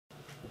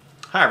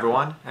Hi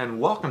everyone, and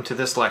welcome to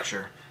this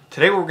lecture.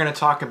 Today what we're going to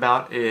talk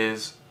about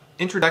is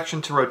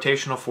Introduction to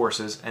Rotational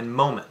Forces and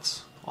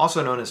Moments,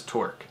 also known as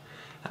torque.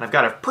 And I've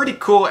got a pretty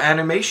cool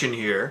animation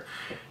here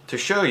to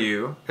show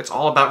you. It's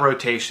all about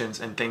rotations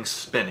and things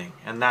spinning,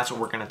 and that's what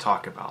we're going to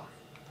talk about.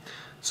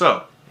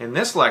 So, in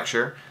this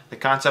lecture, the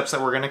concepts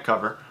that we're going to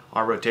cover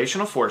are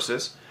rotational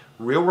forces,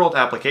 real-world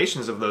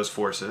applications of those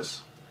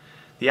forces,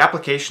 the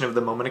application of the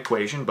moment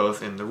equation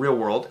both in the real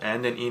world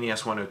and in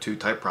ENES 102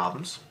 type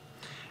problems,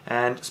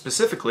 and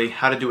specifically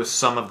how to do a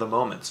sum of the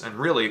moments, and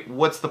really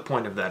what's the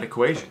point of that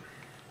equation.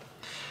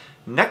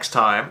 Next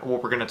time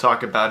what we're going to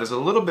talk about is a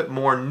little bit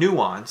more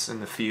nuance in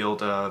the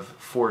field of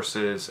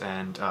forces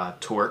and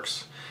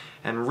torques,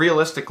 and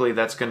realistically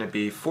that's going to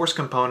be force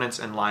components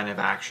and line of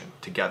action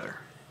together.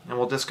 And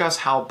we'll discuss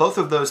how both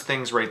of those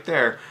things right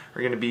there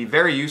are going to be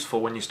very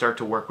useful when you start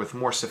to work with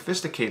more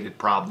sophisticated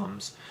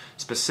problems,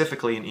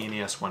 specifically in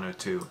ENES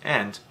 102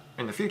 and,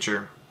 in the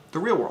future, the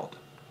real world.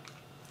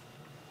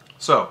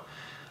 So,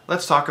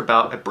 let's talk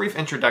about a brief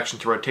introduction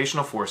to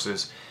rotational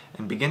forces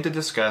and begin to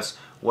discuss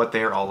what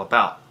they are all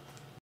about.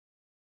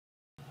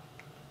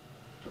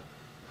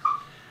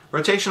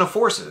 Rotational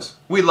forces.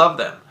 We love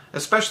them,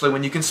 especially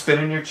when you can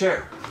spin in your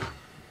chair.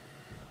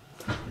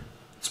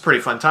 It's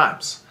pretty fun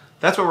times.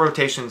 That's what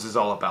rotations is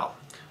all about.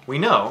 We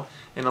know,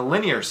 in a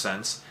linear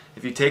sense,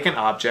 if you take an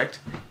object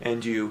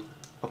and you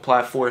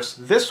apply force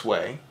this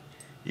way,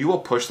 you will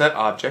push that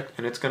object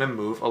and it's going to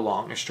move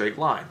along a straight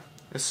line,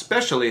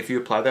 especially if you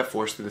apply that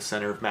force to the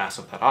center of mass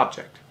of that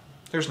object.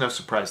 There's no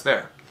surprise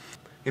there.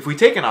 If we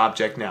take an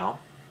object now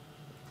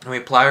and we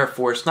apply our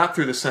force not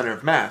through the center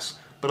of mass,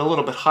 but a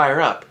little bit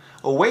higher up,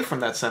 away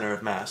from that center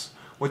of mass,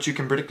 what you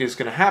can predict is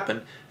going to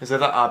happen is that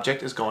the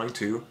object is going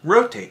to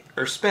rotate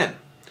or spin.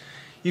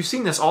 You've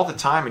seen this all the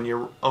time in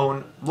your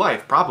own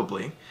life,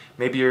 probably.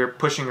 Maybe you're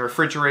pushing a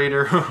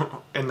refrigerator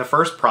in the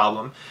first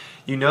problem.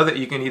 You know that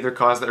you can either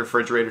cause that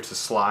refrigerator to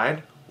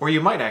slide, or you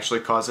might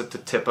actually cause it to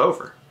tip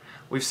over.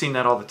 We've seen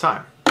that all the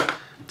time.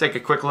 Take a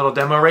quick little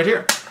demo right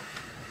here.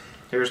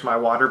 Here's my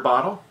water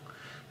bottle.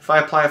 If I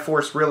apply a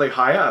force really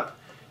high up,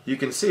 you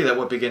can see that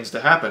what begins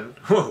to happen,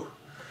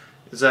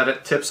 is that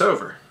it tips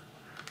over.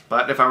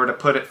 But if I were to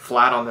put it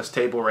flat on this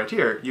table right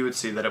here, you would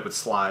see that it would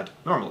slide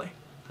normally.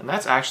 And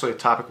that's actually a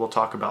topic we'll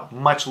talk about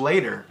much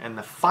later in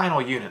the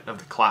final unit of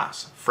the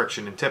class,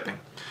 friction and tipping.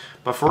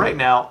 But for right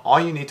now,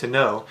 all you need to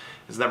know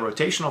is that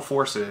rotational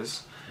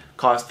forces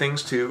cause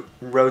things to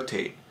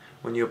rotate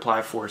when you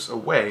apply force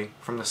away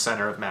from the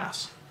center of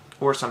mass,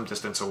 or some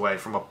distance away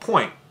from a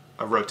point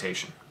of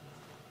rotation.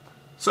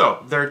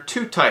 So, there are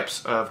two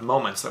types of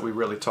moments that we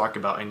really talk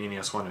about in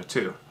ENES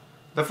 102.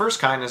 The first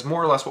kind is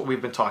more or less what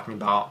we've been talking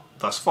about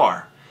thus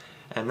far,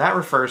 and that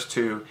refers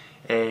to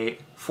a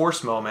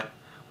force moment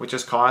which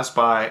is caused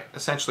by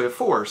essentially a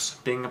force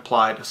being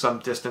applied some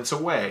distance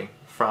away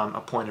from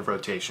a point of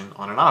rotation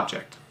on an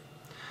object.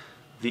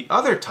 The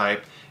other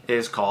type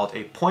is called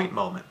a point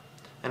moment,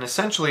 and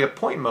essentially a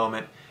point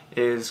moment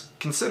is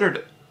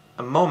considered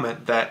a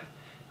moment that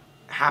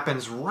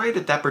happens right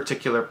at that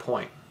particular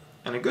point.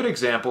 And a good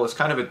example is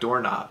kind of a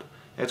doorknob.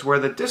 It's where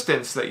the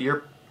distance that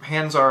your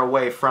hands are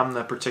away from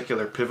the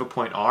particular pivot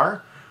point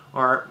are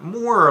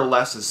more or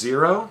less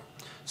zero,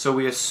 so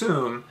we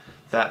assume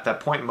that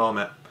that point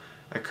moment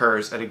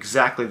occurs at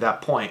exactly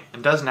that point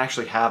and doesn't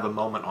actually have a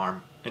moment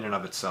arm in and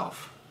of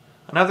itself.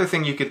 Another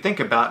thing you could think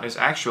about is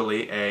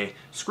actually a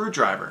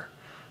screwdriver.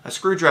 A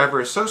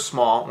screwdriver is so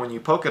small, when you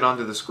poke it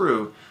onto the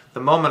screw, the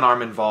moment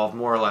arm involved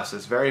more or less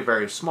is very,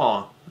 very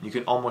small. You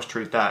can almost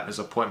treat that as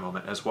a point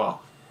moment as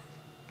well.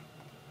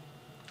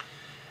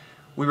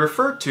 We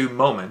refer to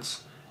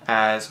moments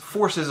as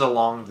forces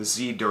along the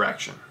z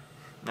direction.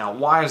 Now,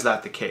 why is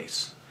that the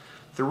case?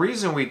 The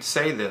reason we'd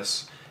say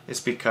this is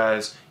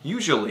because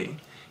usually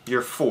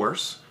your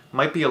force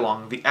might be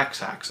along the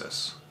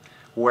x-axis,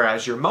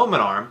 whereas your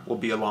moment arm will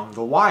be along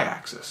the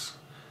y-axis.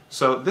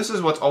 So this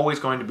is what's always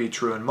going to be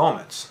true in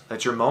moments,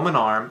 that your moment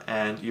arm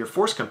and your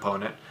force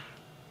component,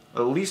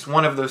 at least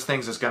one of those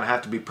things is going to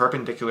have to be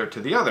perpendicular to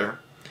the other,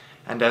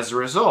 and as a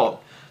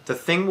result, the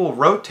thing will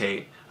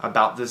rotate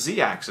about the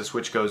z-axis,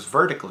 which goes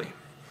vertically.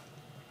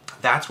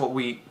 That's what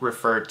we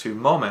refer to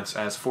moments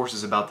as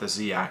forces about the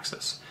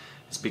z-axis.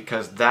 It's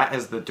because that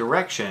is the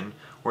direction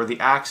or the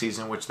axes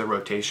in which the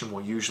rotation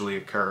will usually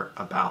occur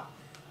about.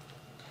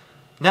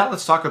 Now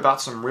let's talk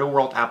about some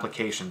real-world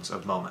applications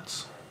of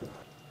moments.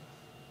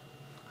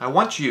 I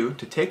want you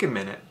to take a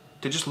minute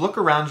to just look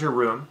around your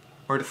room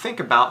or to think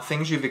about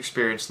things you've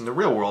experienced in the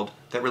real world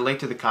that relate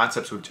to the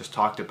concepts we've just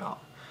talked about.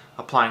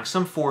 Applying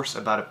some force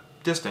about a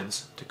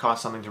distance to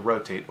cause something to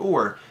rotate,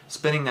 or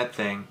spinning that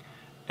thing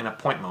in a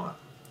point moment.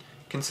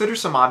 Consider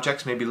some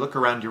objects, maybe look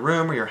around your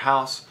room or your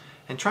house,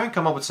 and try and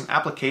come up with some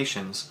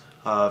applications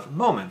of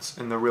moments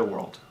in the real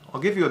world.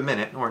 I'll give you a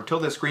minute, or until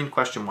this green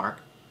question mark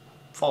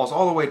falls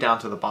all the way down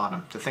to the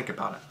bottom, to think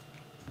about it.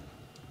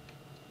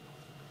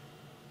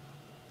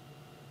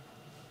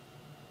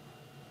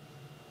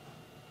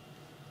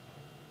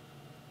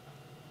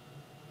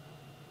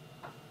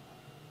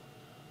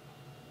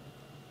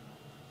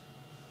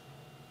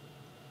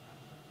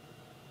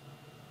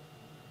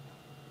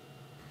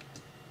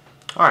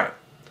 Alright,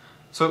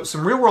 so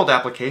some real-world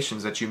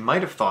applications that you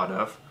might have thought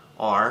of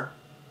are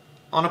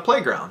on a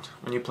playground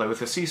when you play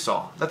with a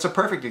seesaw. That's a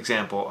perfect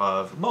example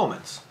of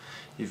moments.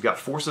 You've got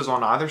forces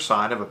on either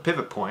side of a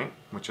pivot point,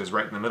 which is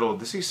right in the middle of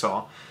the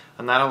seesaw,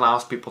 and that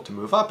allows people to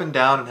move up and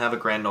down and have a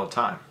grand old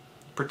time.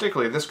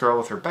 Particularly this girl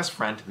with her best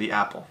friend, the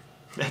apple.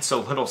 It's a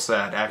little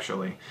sad,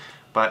 actually,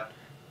 but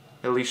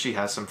at least she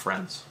has some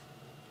friends.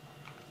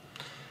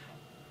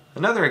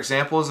 Another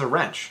example is a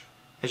wrench.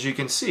 As you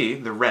can see,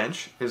 the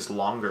wrench is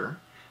longer,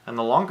 and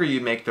the longer you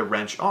make the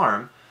wrench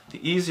arm,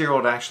 the easier it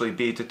will actually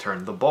be to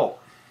turn the bolt.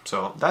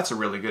 So that's a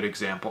really good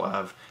example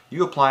of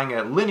you applying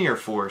a linear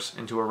force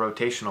into a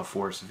rotational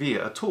force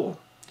via a tool.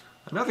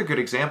 Another good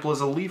example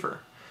is a lever.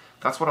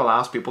 That's what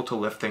allows people to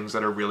lift things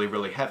that are really,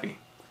 really heavy.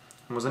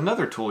 It was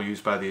another tool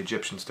used by the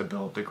Egyptians to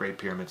build the Great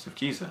Pyramids of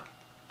Giza.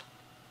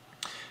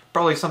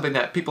 Probably something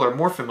that people are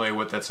more familiar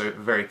with that's a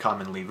very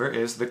common lever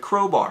is the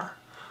crowbar.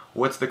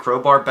 What's the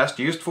crowbar best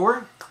used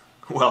for?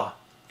 Well,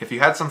 if you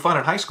had some fun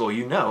in high school,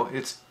 you know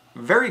it's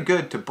very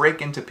good to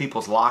break into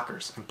people's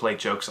lockers and play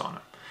jokes on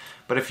them.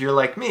 But if you're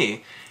like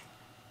me,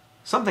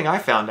 something I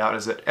found out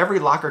is that every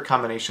locker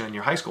combination in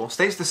your high school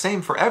stays the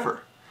same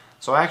forever.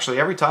 So actually,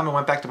 every time I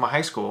went back to my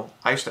high school,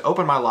 I used to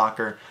open my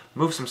locker,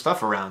 move some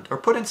stuff around, or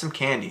put in some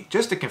candy,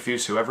 just to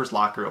confuse whoever's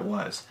locker it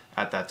was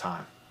at that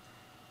time.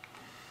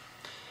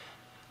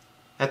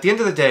 At the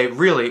end of the day,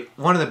 really,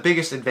 one of the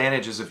biggest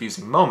advantages of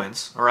using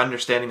moments, or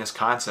understanding this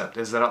concept,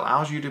 is that it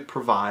allows you to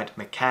provide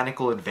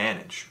mechanical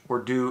advantage, or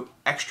do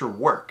extra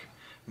work,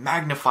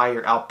 magnify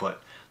your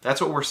output. That's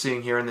what we're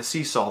seeing here in the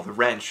seesaw, the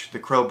wrench, the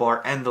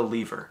crowbar, and the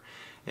lever,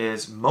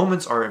 is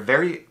moments are a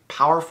very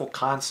powerful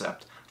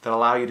concept that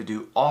allow you to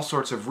do all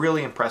sorts of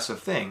really impressive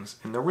things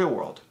in the real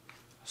world.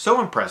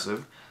 So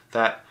impressive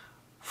that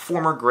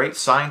former great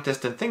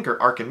scientist and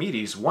thinker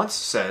Archimedes once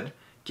said,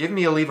 "Give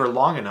me a lever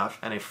long enough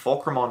and a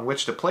fulcrum on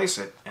which to place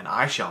it, and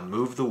I shall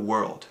move the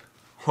world."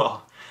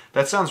 Well,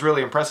 that sounds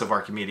really impressive,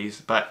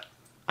 Archimedes, but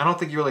I don't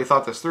think you really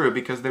thought this through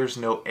because there's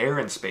no air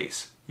in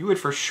space. You would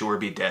for sure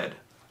be dead.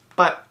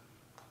 But,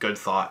 good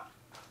thought.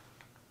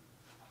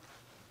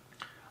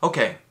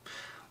 Okay,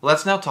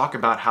 let's now talk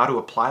about how to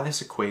apply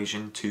this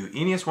equation to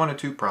ENES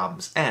 102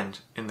 problems and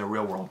in the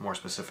real world more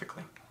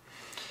specifically.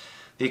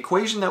 The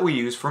equation that we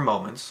use for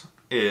moments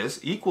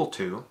is equal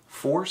to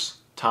force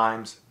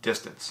times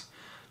distance.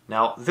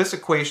 Now, this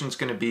equation is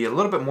going to be a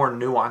little bit more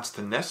nuanced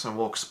than this, and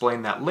we'll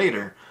explain that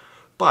later,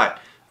 but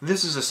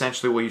this is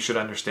essentially what you should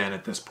understand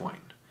at this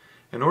point.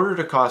 In order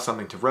to cause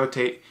something to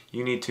rotate,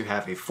 you need to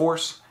have a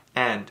force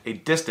and a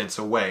distance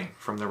away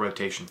from the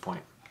rotation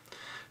point.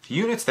 The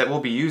units that we'll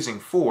be using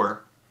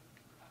for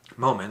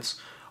moments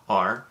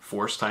are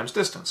force times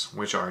distance,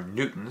 which are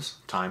newtons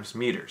times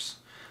meters.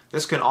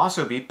 This can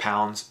also be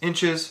pounds,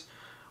 inches,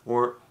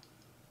 or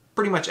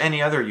pretty much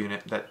any other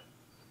unit that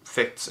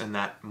fits in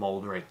that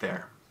mold right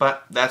there.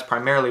 But that's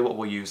primarily what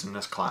we'll use in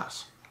this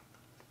class.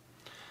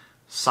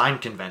 Sign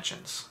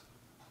conventions.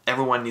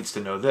 Everyone needs to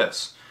know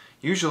this.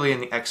 Usually in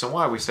the X and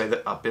Y we say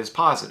that up is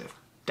positive,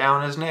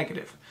 down is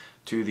negative.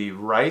 To the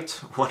right,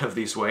 one of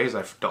these ways,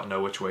 I don't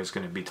know which way is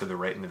going to be to the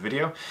right in the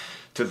video.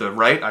 To the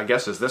right, I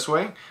guess, is this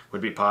way, would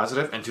be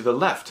positive, and to the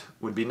left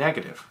would be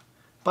negative.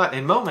 But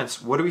in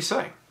moments, what do we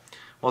say?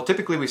 Well,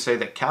 typically we say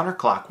that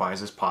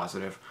counterclockwise is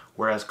positive,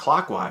 whereas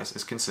clockwise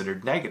is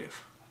considered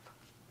negative.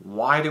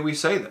 Why do we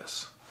say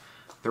this?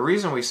 The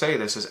reason we say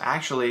this is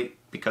actually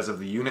because of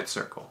the unit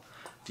circle.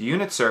 The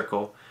unit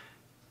circle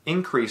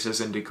increases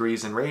in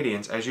degrees and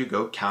radians as you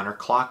go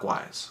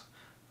counterclockwise.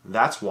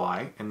 That's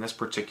why, in this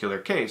particular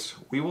case,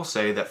 we will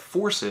say that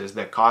forces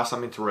that cause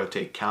something to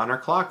rotate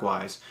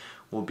counterclockwise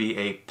will be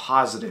a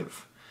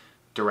positive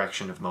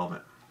direction of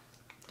moment.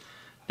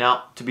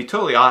 Now, to be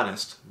totally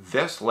honest,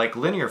 this, like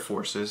linear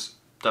forces,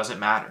 doesn't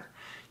matter.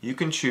 You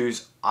can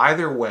choose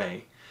either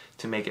way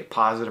to make it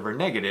positive or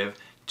negative,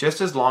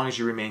 just as long as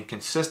you remain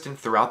consistent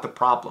throughout the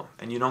problem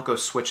and you don't go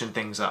switching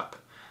things up.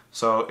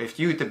 So if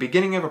you, at the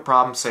beginning of a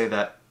problem, say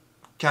that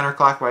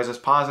counterclockwise is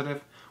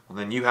positive, well,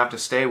 then you have to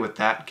stay with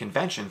that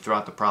convention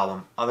throughout the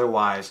problem.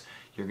 Otherwise,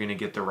 you're going to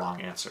get the wrong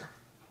answer.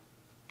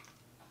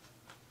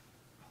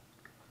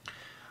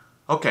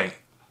 Okay,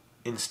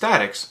 in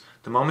statics,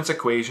 the moments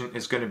equation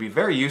is going to be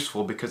very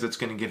useful because it's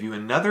going to give you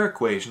another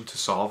equation to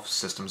solve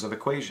systems of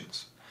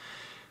equations.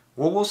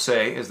 What we'll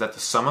say is that the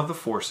sum of the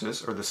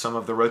forces, or the sum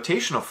of the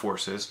rotational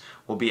forces,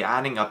 will be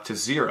adding up to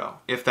 0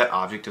 if that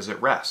object is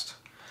at rest.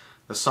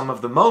 The sum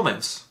of the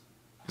moments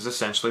is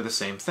essentially the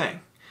same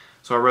thing.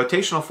 So our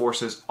rotational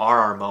forces are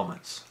our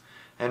moments.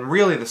 And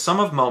really the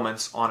sum of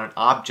moments on an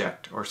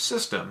object or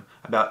system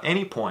about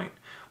any point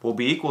will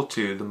be equal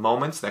to the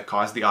moments that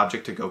cause the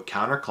object to go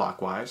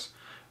counterclockwise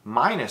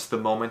minus the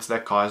moments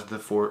that cause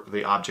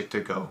the object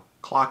to go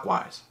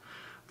clockwise.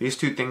 These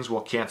two things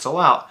will cancel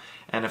out,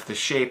 and if the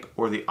shape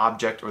or the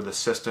object or the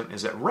system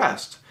is at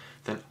rest,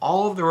 then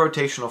all of the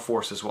rotational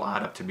forces will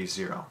add up to be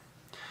 0.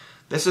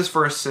 This is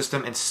for a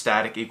system in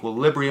static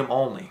equilibrium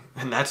only,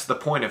 and that's the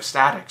point of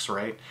statics,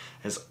 right?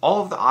 Is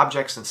all of the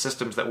objects and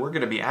systems that we're going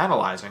to be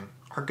analyzing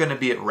are going to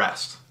be at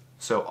rest.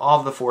 So all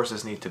of the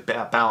forces need to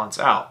balance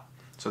out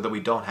so that we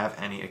don't have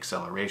any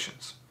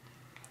accelerations.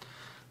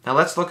 Now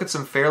let's look at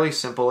some fairly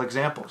simple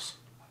examples.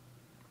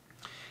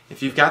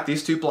 If you've got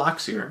these two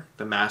blocks here,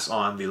 the mass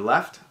on the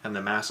left and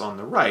the mass on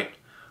the right,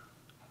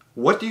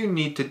 what do you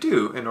need to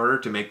do in order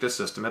to make this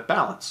system at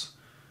balance?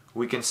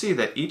 We can see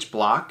that each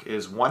block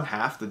is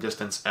 1/2 the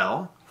distance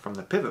L from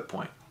the pivot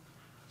point.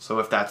 So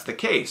if that's the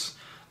case,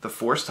 the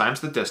force times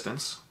the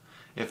distance.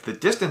 If the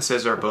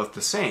distances are both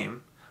the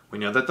same, we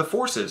know that the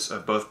forces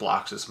of both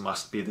blocks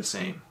must be the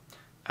same.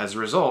 As a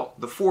result,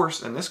 the force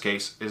in this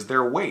case is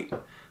their weight.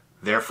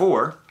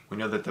 Therefore, we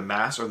know that the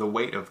mass or the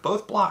weight of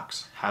both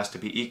blocks has to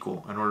be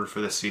equal in order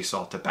for the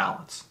seesaw to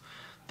balance.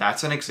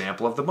 That's an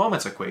example of the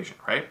moments equation,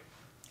 right?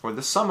 Or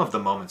the sum of the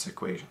moments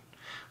equation,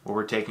 where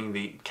we're taking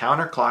the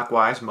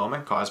counterclockwise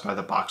moment caused by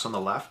the box on the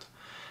left,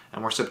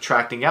 and we're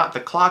subtracting out the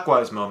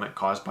clockwise moment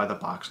caused by the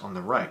box on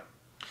the right.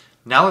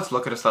 Now let's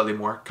look at a slightly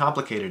more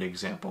complicated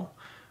example,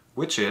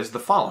 which is the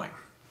following.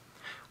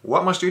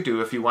 What must you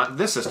do if you want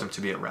this system to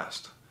be at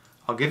rest?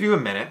 I'll give you a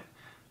minute,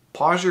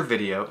 pause your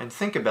video, and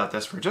think about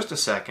this for just a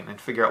second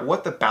and figure out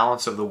what the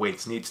balance of the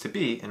weights needs to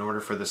be in order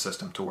for the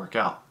system to work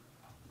out.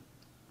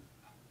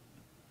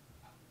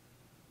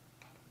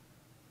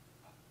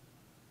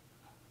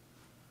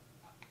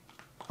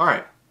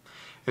 Alright,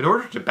 in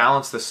order to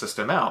balance this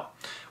system out,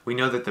 we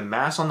know that the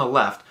mass on the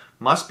left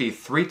must be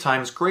 3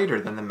 times greater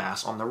than the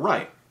mass on the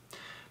right.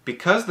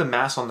 Because the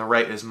mass on the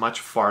right is much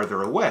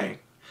farther away,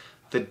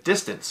 the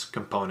distance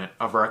component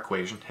of our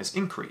equation has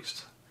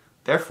increased.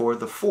 Therefore,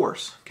 the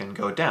force can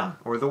go down,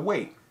 or the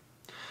weight.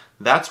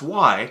 That's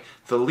why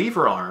the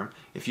lever arm,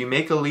 if you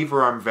make a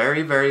lever arm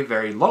very, very,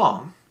 very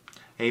long,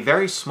 a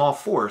very small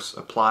force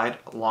applied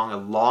along a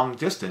long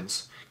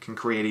distance can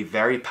create a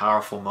very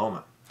powerful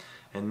moment.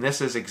 And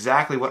this is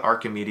exactly what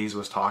Archimedes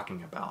was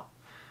talking about.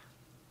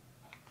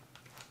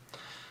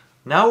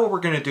 Now what we're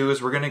going to do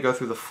is we're going to go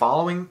through the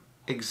following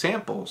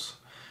examples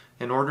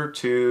in order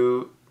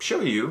to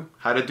show you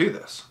how to do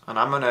this. And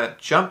I'm going to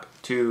jump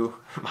to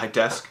my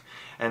desk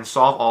and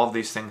solve all of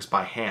these things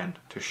by hand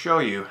to show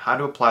you how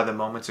to apply the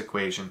moments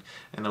equation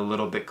in a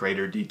little bit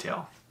greater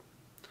detail.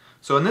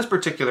 So in this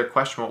particular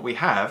question, what we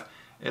have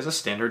is a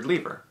standard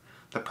lever.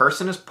 The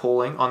person is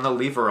pulling on the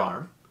lever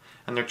arm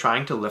and they're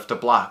trying to lift a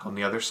block on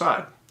the other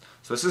side.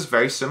 So this is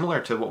very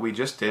similar to what we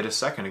just did a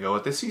second ago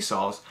with the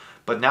seesaws,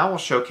 but now we'll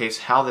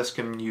showcase how this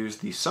can use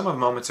the sum of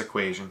moments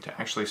equation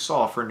to actually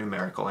solve for a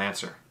numerical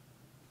answer.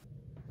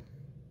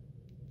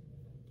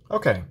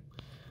 Okay,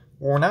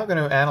 what we're now going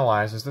to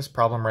analyze is this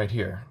problem right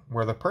here,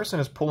 where the person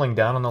is pulling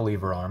down on the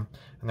lever arm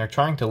and they're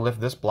trying to lift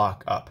this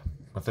block up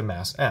with the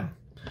mass m.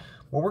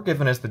 What we're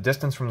given is the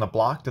distance from the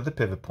block to the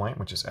pivot point,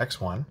 which is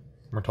x1.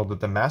 We're told that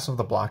the mass of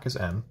the block is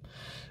m,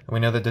 and we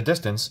know that the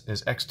distance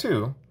is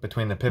x2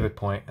 between the pivot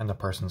point and the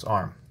person's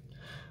arm.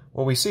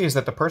 What we see is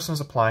that the person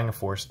is applying a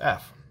force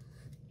F.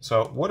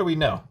 So what do we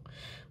know?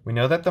 We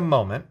know that the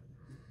moment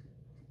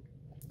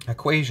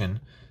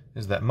equation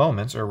is that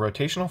moments, or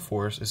rotational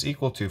force, is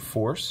equal to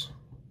force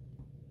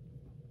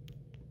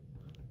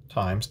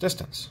times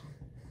distance.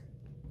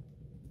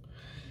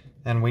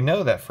 And we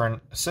know that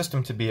for a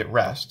system to be at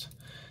rest,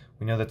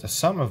 we know that the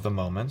sum of the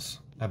moments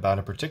about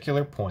a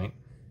particular point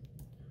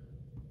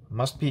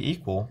must be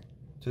equal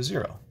to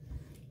 0.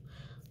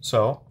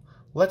 So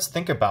let's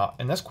think about,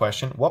 in this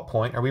question, what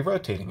point are we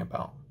rotating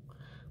about?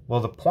 Well,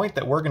 the point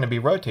that we're going to be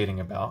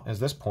rotating about is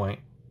this point,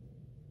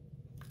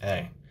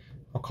 A.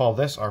 We'll call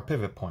this our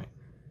pivot point.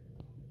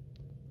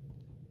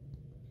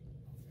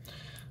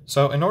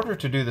 So in order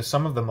to do the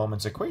sum of the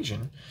moments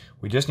equation,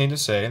 we just need to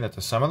say that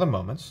the sum of the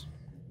moments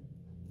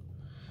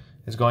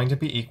is going to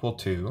be equal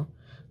to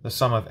the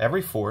sum of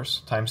every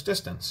force times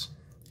distance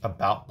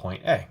about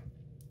point A.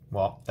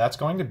 Well, that's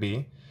going to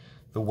be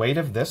the weight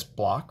of this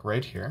block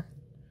right here,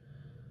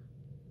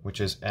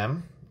 which is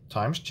m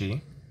times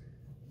g,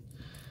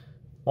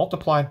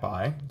 multiplied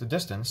by the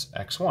distance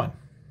x1.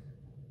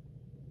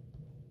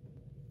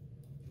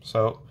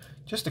 So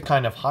just to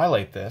kind of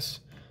highlight this,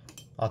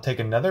 I'll take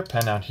another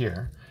pen out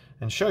here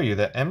and show you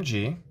that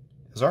mg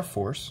is our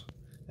force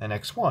and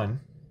x1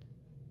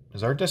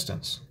 is our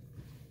distance.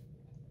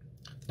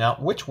 Now,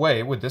 which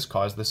way would this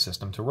cause this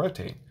system to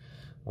rotate?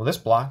 Well, this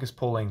block is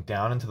pulling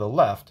down and to the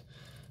left,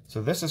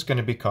 so this is going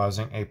to be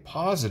causing a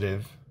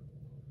positive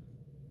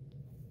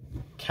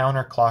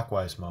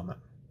counterclockwise moment.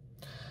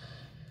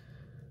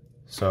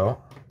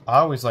 So I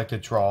always like to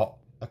draw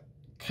a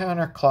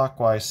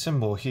counterclockwise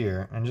symbol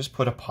here and just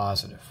put a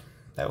positive.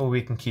 That way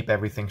we can keep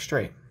everything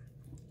straight.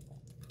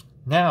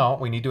 Now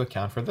we need to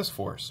account for this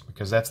force,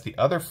 because that's the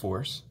other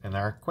force in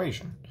our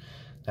equation.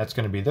 That's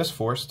going to be this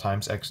force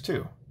times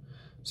x2.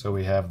 So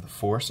we have the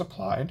force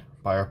applied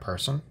by our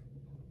person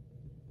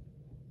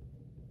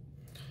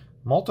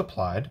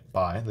multiplied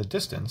by the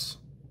distance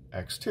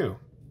x2.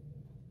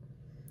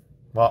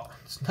 Well,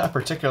 it's not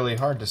particularly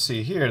hard to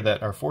see here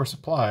that our force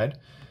applied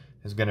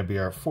is going to be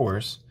our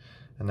force,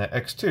 and that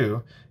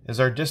x2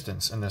 is our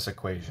distance in this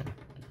equation.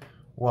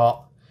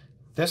 Well,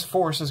 this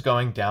force is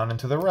going down and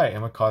to the right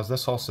and would cause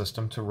this whole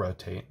system to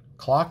rotate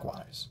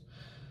clockwise.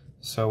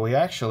 So we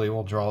actually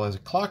will draw as a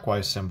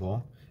clockwise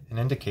symbol and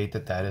indicate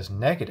that that is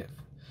negative.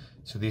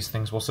 So these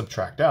things will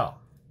subtract out.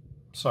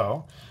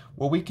 So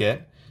what we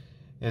get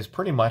is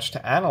pretty much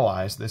to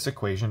analyze this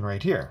equation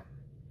right here.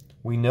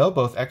 We know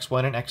both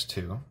x1 and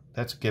x2.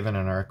 That's given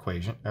in our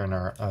equation, or in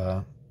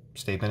our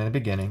statement in the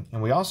beginning,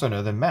 and we also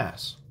know the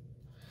mass.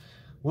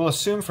 We'll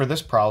assume for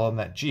this problem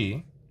that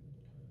g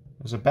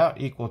is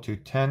about equal to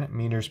 10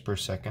 meters per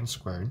second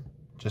squared,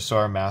 just so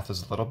our math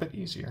is a little bit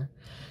easier.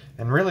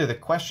 And really the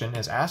question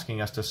is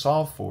asking us to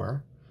solve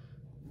for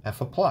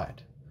F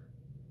applied.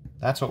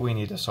 That's what we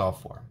need to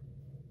solve for.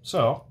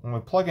 So when we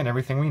plug in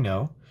everything we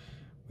know,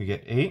 we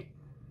get 8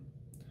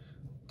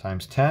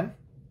 times 10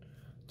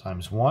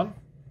 times 1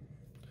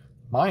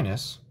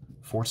 minus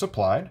force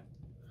applied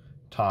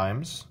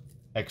times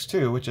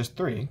x2, which is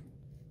 3.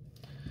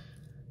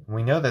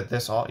 We know that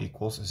this all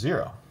equals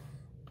 0.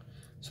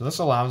 So this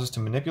allows us to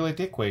manipulate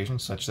the equation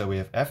such that we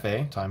have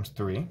FA times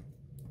 3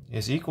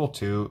 is equal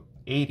to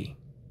 80,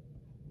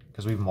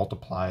 because we've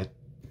multiplied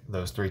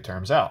those three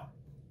terms out.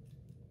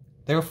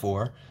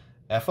 Therefore,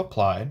 F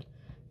applied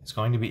is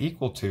going to be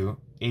equal to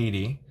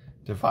 80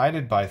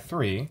 divided by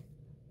 3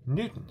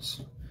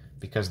 newtons,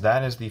 because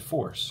that is the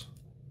force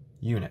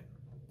unit.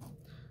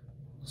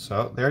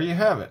 So there you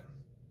have it.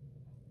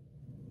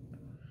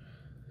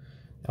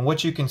 And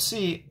what you can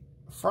see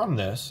from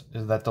this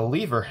is that the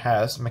lever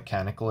has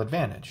mechanical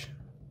advantage.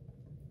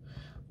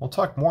 We'll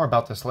talk more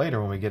about this later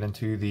when we get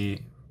into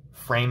the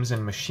frames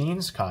and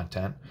machines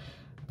content,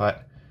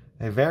 but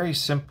a very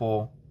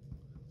simple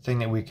thing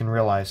that we can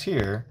realize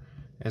here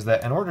is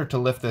that in order to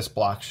lift this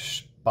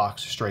box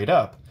straight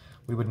up,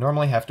 we would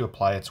normally have to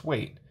apply its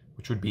weight,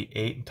 which would be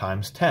 8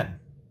 times 10.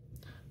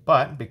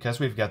 But because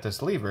we've got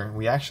this lever,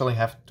 we actually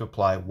have to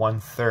apply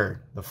 1/3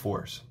 the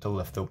force to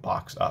lift the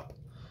box up.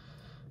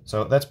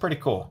 So that's pretty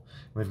cool.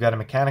 We've got a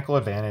mechanical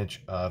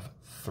advantage of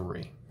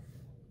 3.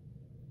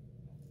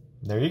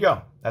 There you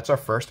go. That's our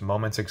first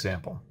moments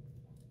example.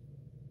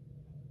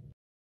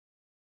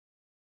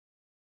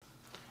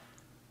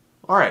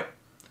 All right.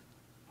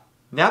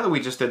 Now that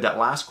we just did that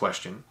last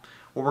question,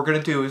 what we're going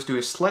to do is do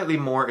a slightly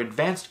more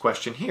advanced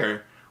question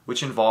here,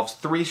 which involves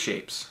 3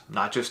 shapes,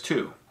 not just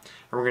 2.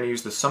 And we're going to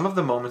use the sum of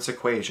the moments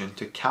equation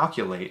to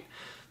calculate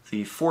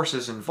the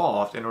forces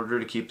involved in order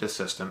to keep the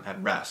system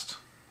at rest.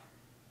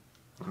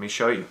 Let me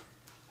show you.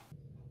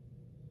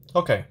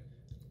 Okay,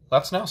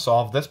 let's now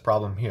solve this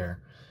problem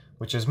here,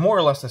 which is more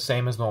or less the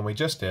same as the one we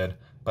just did,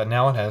 but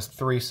now it has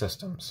 3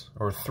 systems,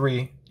 or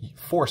 3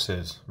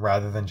 forces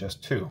rather than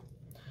just 2.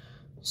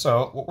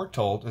 So what we're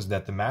told is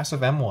that the mass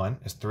of M1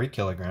 is 3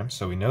 kilograms,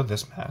 so we know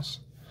this mass.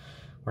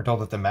 We're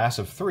told that the mass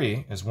of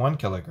 3 is 1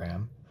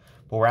 kilogram,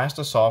 but we're asked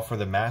to solve for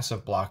the mass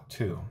of block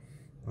 2.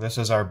 This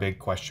is our big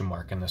question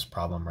mark in this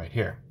problem right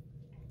here.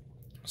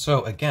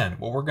 So again,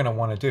 what we're going to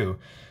want to do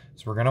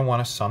is we're going to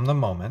want to sum the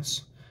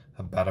moments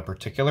about a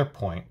particular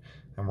point,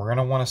 and we're going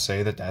to want to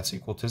say that that's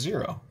equal to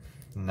 0.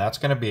 And that's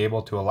going to be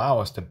able to allow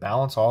us to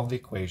balance all of the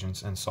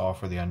equations and solve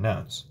for the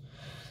unknowns.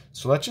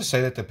 So let's just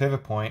say that the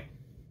pivot point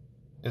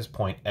is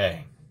point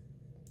A,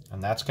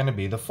 and that's going to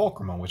be the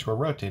fulcrum on which we're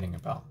rotating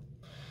about.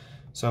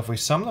 So if we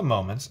sum the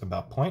moments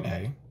about point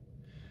A,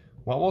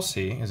 what we'll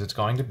see is it's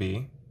going to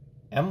be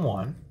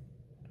M1,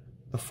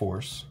 the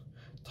force,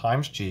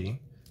 times G,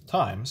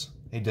 times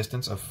a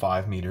distance of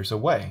 5 meters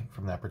away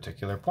from that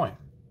particular point.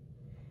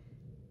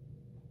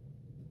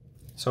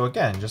 So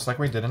again, just like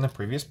we did in the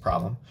previous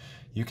problem,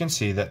 you can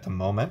see that the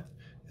moment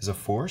is a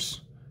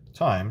force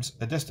times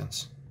a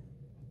distance.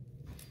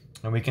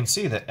 And we can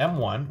see that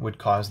M1 would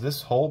cause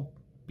this whole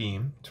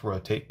beam to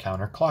rotate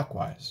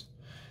counterclockwise.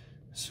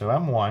 So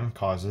M1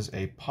 causes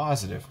a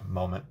positive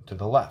moment to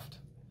the left.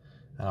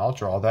 And I'll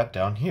draw that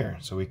down here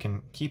so we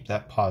can keep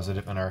that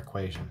positive in our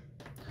equation.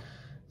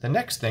 The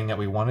next thing that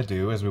we want to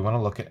do is we want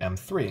to look at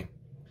M3.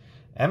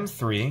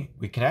 M3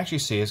 we can actually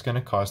see is going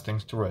to cause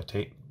things to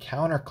rotate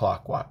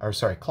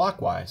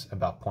clockwise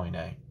about point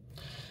A.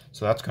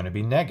 So that's going to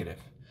be negative.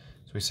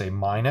 So we say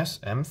minus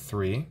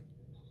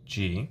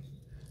M3G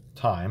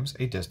times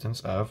a distance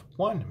of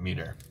 1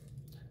 meter.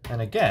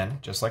 And again,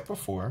 just like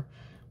before,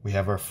 we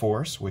have our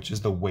force, which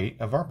is the weight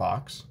of our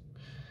box,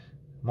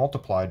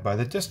 multiplied by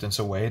the distance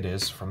away it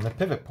is from the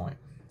pivot point.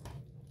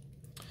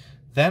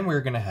 Then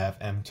we're going to have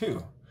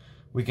M2.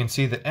 We can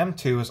see that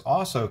M2 is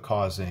also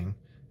causing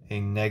a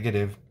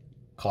negative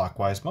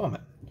clockwise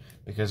moment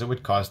because it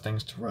would cause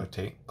things to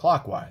rotate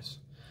clockwise.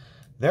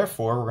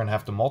 Therefore, we're going to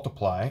have to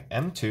multiply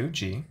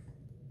M2G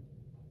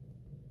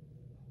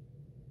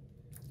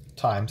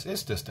times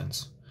its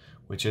distance,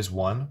 which is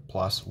 1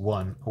 plus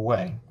 1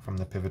 away from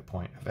the pivot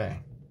point of A,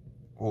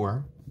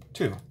 or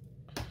 2.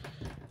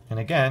 And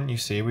again, you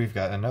see we've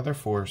got another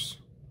force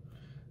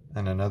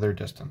and another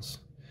distance.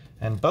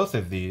 And both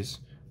of these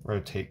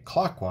rotate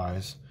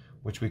clockwise,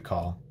 which we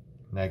call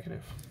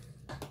negative.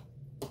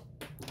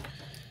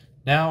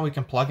 Now we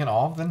can plug in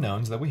all of the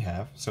knowns that we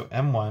have. So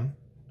M1,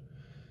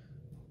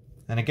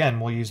 and again,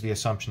 we'll use the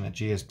assumption that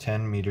G is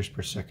 10 meters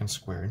per second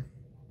squared.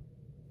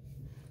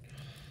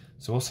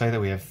 So we'll say that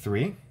we have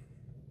 3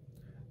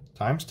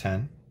 times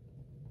 10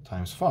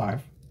 times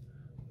 5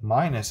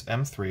 minus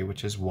m3,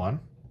 which is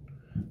 1,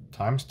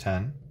 times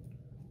 10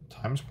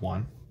 times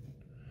 1,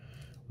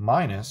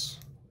 minus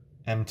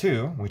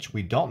m2, which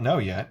we don't know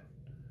yet,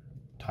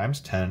 times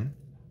 10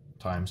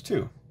 times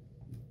 2.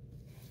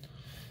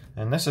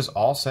 And this is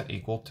all set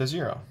equal to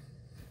 0.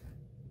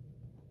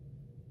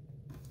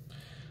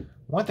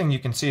 One thing you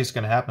can see is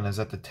going to happen is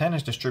that the 10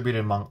 is distributed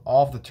among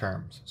all of the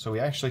terms, so we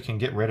actually can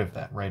get rid of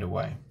that right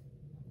away.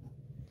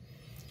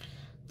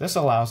 This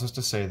allows us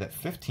to say that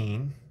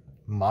 15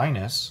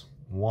 minus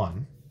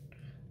 1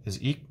 is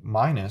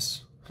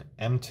minus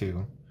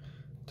m2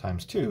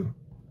 times 2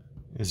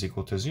 is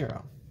equal to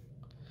 0.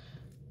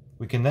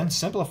 We can then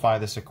simplify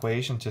this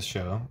equation to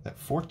show that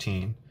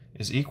 14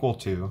 is equal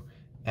to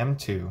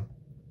m2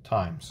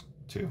 times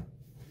 2.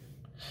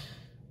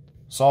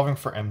 Solving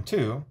for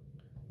m2,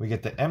 we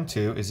get that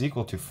m2 is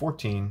equal to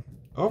 14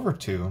 over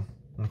 2,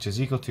 which is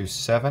equal to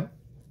 7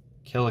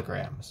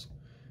 kilograms.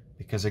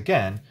 Because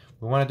again,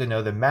 we wanted to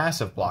know the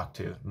mass of block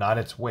 2, not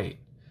its weight.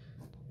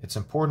 It's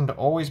important to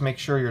always make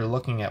sure you're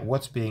looking at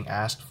what's being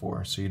asked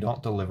for so you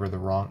don't deliver the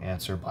wrong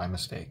answer by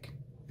mistake.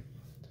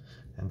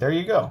 And there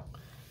you go.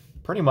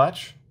 Pretty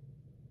much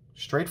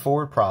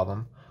straightforward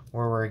problem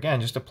where we're again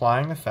just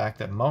applying the fact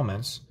that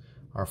moments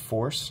are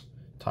force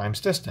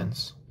times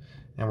distance,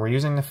 and we're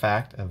using the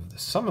fact of the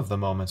sum of the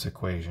moments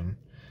equation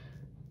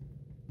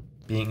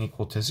being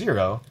equal to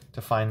 0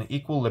 to find the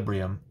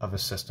equilibrium of a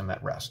system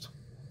at rest.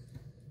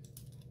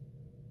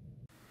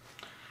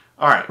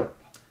 Alright,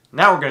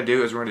 now what we're going to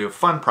do is we're going to do a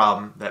fun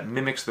problem that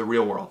mimics the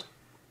real world.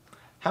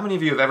 How many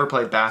of you have ever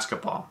played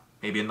basketball?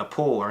 Maybe in the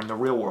pool or in the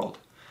real world?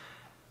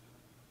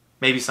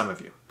 Maybe some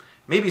of you.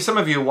 Maybe some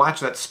of you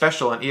watched that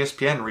special on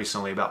ESPN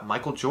recently about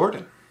Michael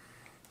Jordan.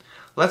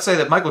 Let's say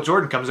that Michael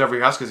Jordan comes over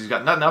your house because he's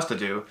got nothing else to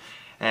do,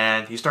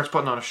 and he starts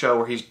putting on a show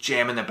where he's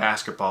jamming the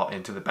basketball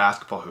into the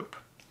basketball hoop.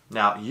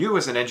 Now, you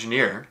as an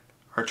engineer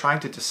are trying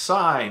to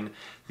design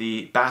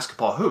the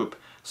basketball hoop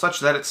such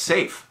that it's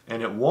safe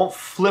and it won't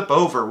flip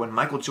over when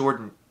Michael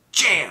Jordan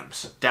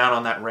jams down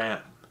on that rim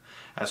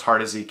as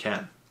hard as he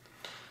can.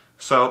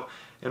 So,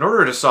 in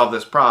order to solve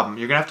this problem,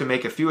 you're going to have to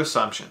make a few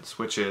assumptions,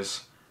 which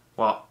is,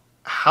 well,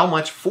 how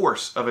much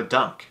force of a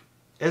dunk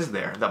is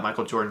there that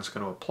Michael Jordan's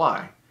going to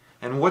apply?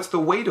 And what's the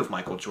weight of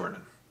Michael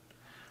Jordan?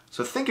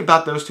 So think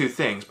about those two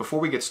things before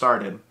we get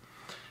started.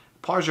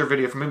 Pause your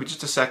video for maybe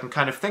just a second,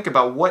 kind of think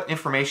about what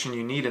information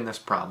you need in this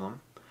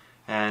problem,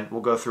 and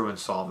we'll go through and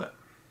solve it.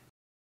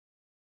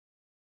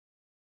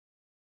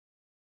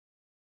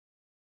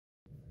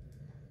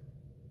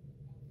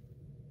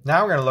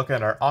 Now we're going to look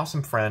at our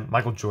awesome friend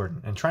Michael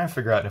Jordan and try and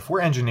figure out, if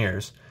we're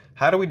engineers,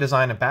 how do we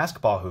design a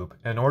basketball hoop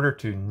in order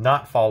to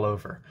not fall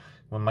over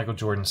when Michael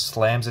Jordan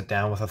slams it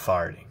down with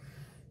authority?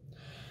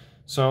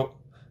 So,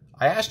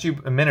 I asked you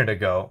a minute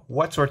ago,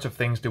 what sorts of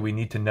things do we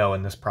need to know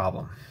in this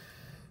problem?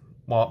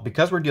 Well,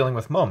 because we're dealing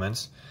with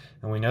moments,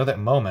 and we know that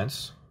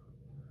moments,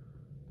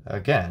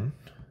 again,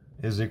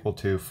 is equal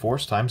to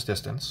force times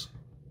distance,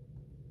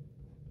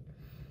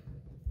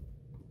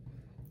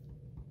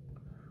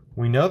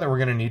 we know that we're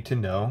going to need to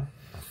know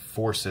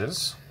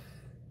forces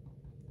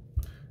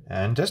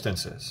and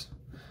distances.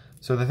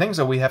 So the things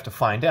that we have to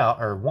find out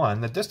are,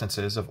 one, the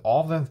distances of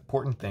all the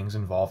important things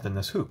involved in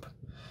this hoop.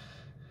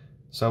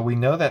 So we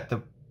know that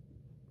the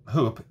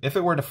hoop, if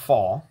it were to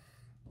fall,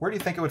 where do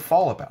you think it would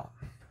fall about?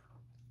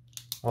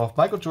 Well, if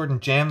Michael Jordan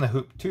jammed the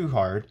hoop too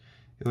hard,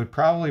 it would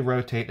probably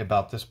rotate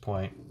about this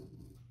point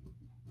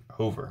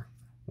over,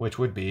 which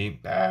would be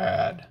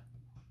bad.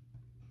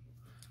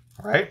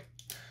 All right?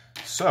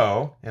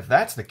 So, if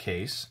that's the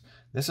case,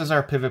 this is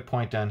our pivot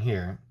point down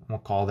here. We'll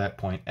call that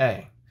point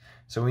A.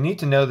 So we need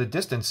to know the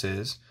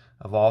distances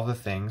of all the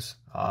things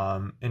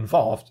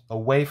involved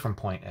away from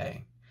point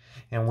A.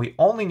 And we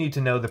only need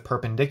to know the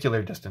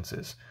perpendicular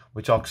distances,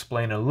 which I'll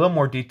explain in a little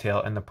more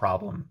detail in the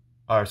problem,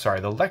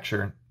 the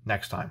lecture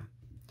next time.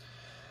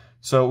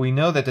 So we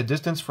know that the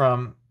distance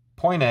from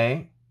point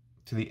A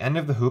to the end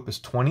of the hoop is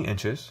 20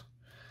 inches,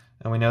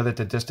 and we know that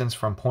the distance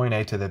from point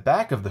A to the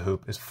back of the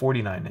hoop is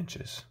 49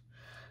 inches.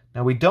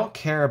 Now we don't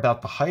care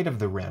about the height of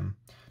the rim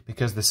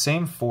because the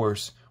same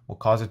force will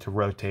cause it to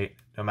rotate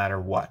no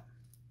matter what.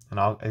 And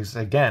I'll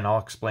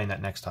explain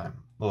that next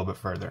time a little bit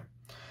further.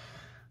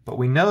 But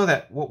we know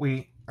that what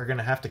we are going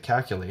to have to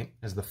calculate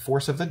is the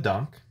force of the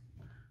dunk,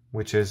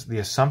 which is the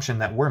assumption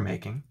that we're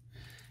making.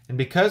 And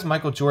because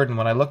Michael Jordan,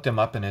 when I looked him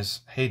up in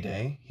his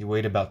heyday, he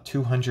weighed about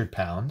 200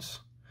 pounds,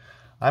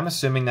 I'm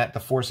assuming that the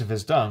force of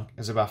his dunk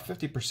is about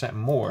 50%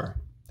 more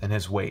than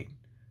his weight,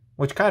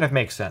 which kind of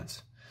makes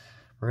sense.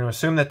 We're going to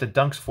assume that the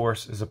dunk's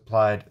force is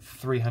applied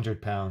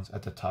 300 pounds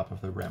at the top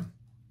of the rim.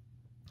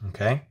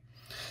 Okay?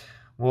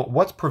 Well,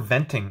 what's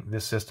preventing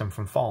this system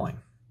from falling?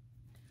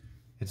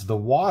 It's the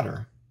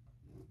water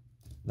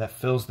that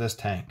fills this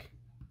tank.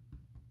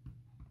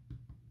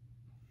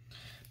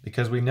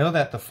 Because we know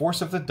that the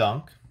force of the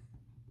dunk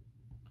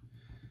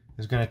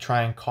is going to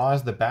try and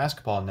cause the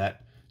basketball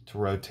net to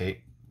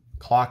rotate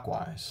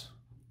clockwise.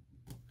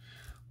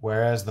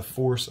 Whereas the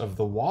force of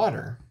the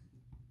water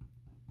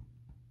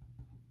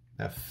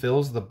that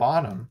fills the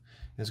bottom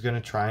is going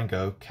to try and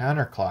go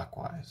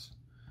counterclockwise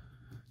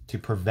to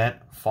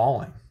prevent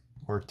falling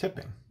or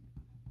tipping.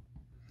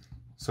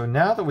 So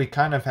now that we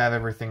kind of have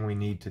everything we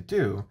need to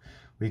do,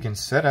 we can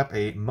set up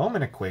a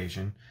moment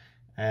equation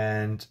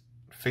and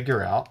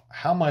figure out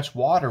how much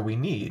water we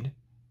need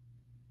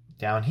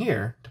down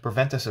here to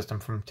prevent the system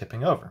from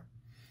tipping over.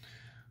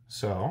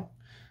 So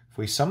if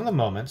we sum the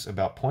moments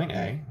about point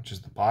A, which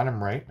is the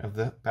bottom right of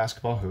the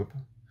basketball hoop,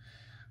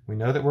 we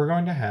know that we're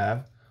going to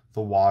have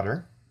the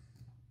water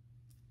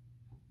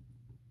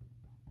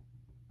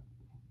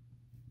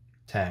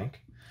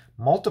tank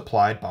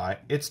multiplied by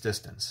its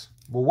distance.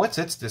 Well, what's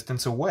its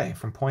distance away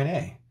from point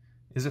A?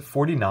 Is it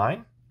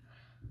 49?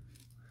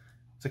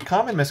 It's a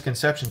common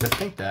misconception to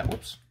think that,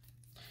 whoops.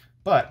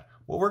 But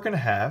what we're going to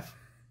have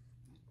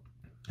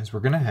is we're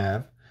going to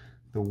have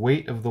the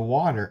weight of the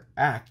water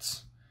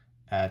acts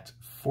at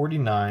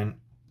 49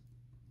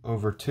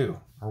 over 2,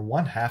 or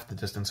 1/2 the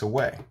distance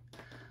away.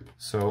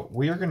 So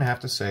we are going to have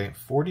to say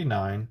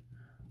 49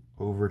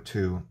 over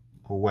 2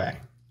 away,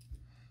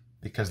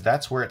 because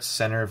that's where its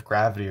center of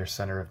gravity or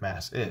center of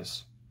mass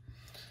is.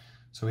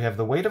 So we have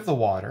the weight of the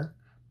water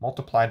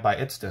multiplied by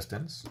its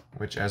distance,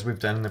 which, as we've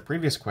done in the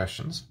previous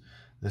questions,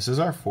 this is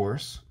our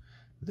force,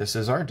 this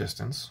is our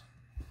distance.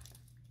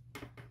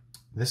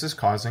 This is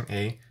causing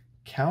a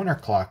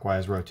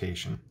counterclockwise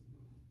rotation,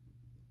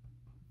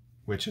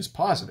 which is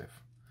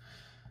positive.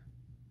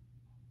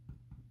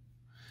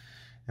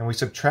 And we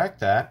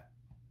subtract that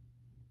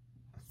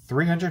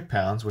 300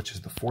 pounds, which is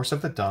the force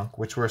of the dunk,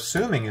 which we're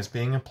assuming is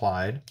being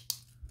applied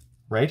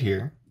right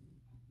here.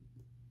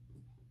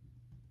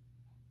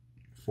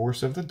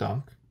 Force of the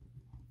dunk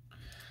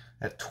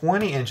at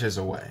 20 inches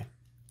away.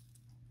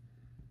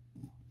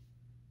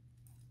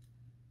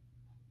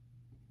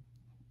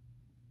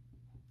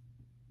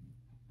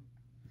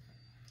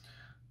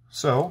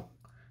 So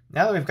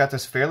now that we've got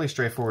this fairly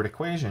straightforward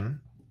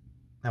equation,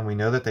 and we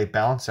know that they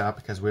balance out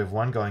because we have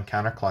one going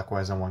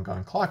counterclockwise and one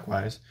going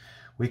clockwise,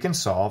 we can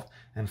solve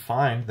and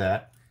find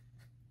that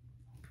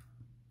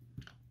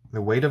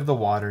the weight of the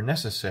water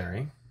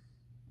necessary,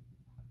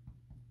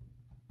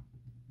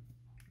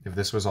 if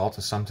this was all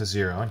to sum to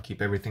 0 and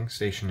keep everything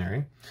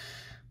stationary,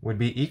 would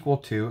be equal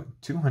to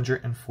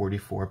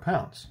 244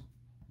 pounds.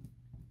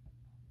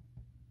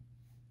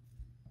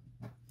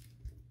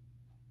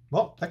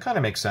 Well, that kind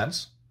of makes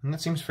sense, and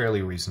that seems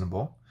fairly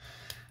reasonable.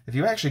 If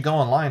you actually go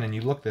online and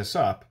you look this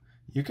up,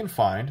 you can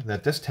find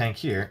that this tank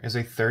here is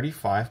a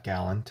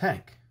 35-gallon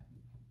tank.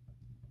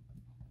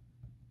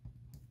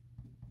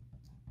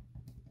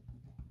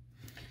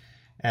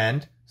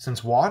 And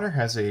since water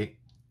has a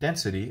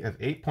density of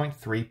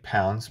 8.3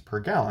 pounds per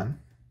gallon,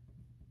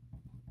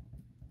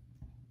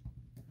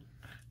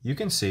 you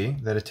can see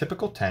that a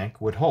typical tank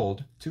would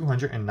hold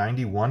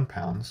 291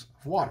 pounds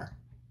of water.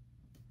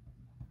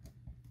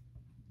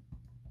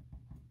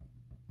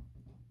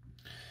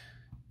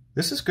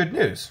 This is good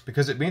news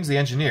because it means the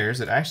engineers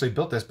that actually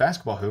built this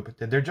basketball hoop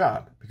did their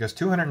job, because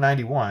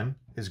 291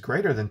 is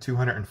greater than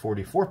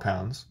 244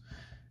 pounds,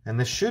 and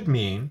this should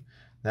mean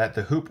that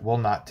the hoop will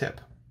not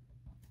tip,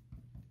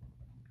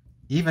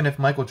 even if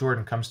Michael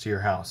Jordan comes to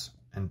your house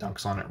and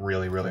dunks on it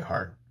really, really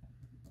hard.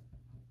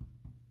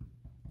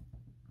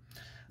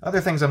 Other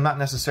things I'm not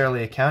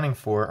necessarily accounting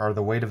for are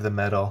the weight of the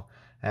metal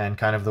and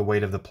kind of the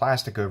weight of the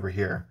plastic over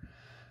here.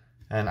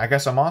 And I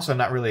guess I'm also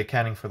not really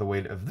accounting for the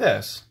weight of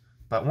this,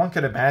 but one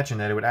could imagine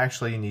that it would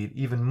actually need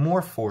even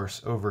more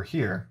force over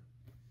here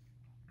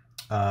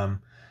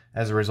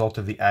as a result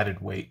of the added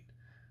weight.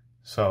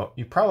 So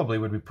you probably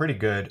would be pretty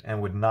good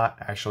and would not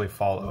actually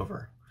fall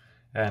over.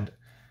 And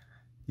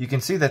you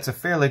can see that's a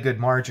fairly good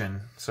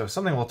margin. So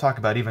something we'll talk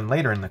about even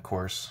later in the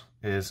course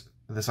is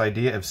this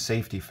idea of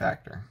safety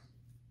factor.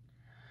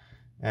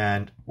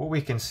 And what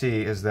we can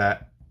see is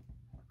that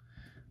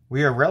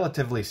we are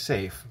relatively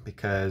safe,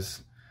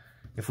 because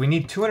if we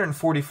need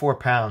 244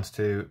 pounds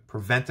to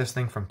prevent this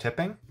thing from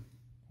tipping,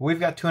 we've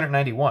got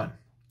 291.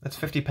 That's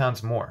 50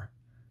 pounds more.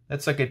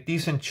 That's like a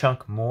decent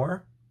chunk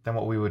more than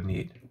what we would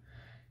need.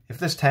 If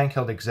this tank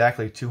held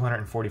exactly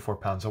 244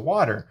 pounds of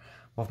water,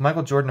 well, if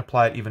Michael Jordan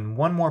applied even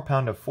one more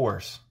pound of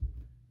force,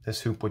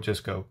 this hoop would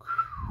just go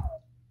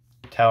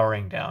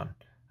towering down,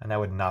 and that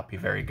would not be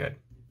very good.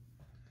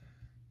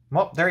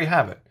 Well, there you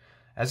have it.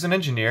 As an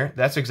engineer,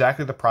 that's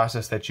exactly the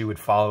process that you would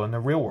follow in the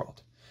real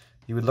world.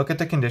 You would look at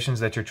the conditions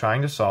that you're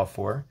trying to solve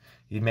for,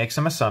 you'd make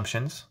some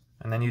assumptions,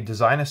 and then you'd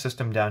design a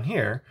system down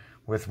here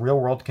with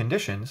real-world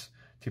conditions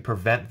to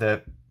prevent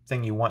the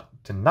thing you want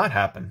to not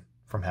happen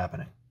from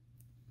happening.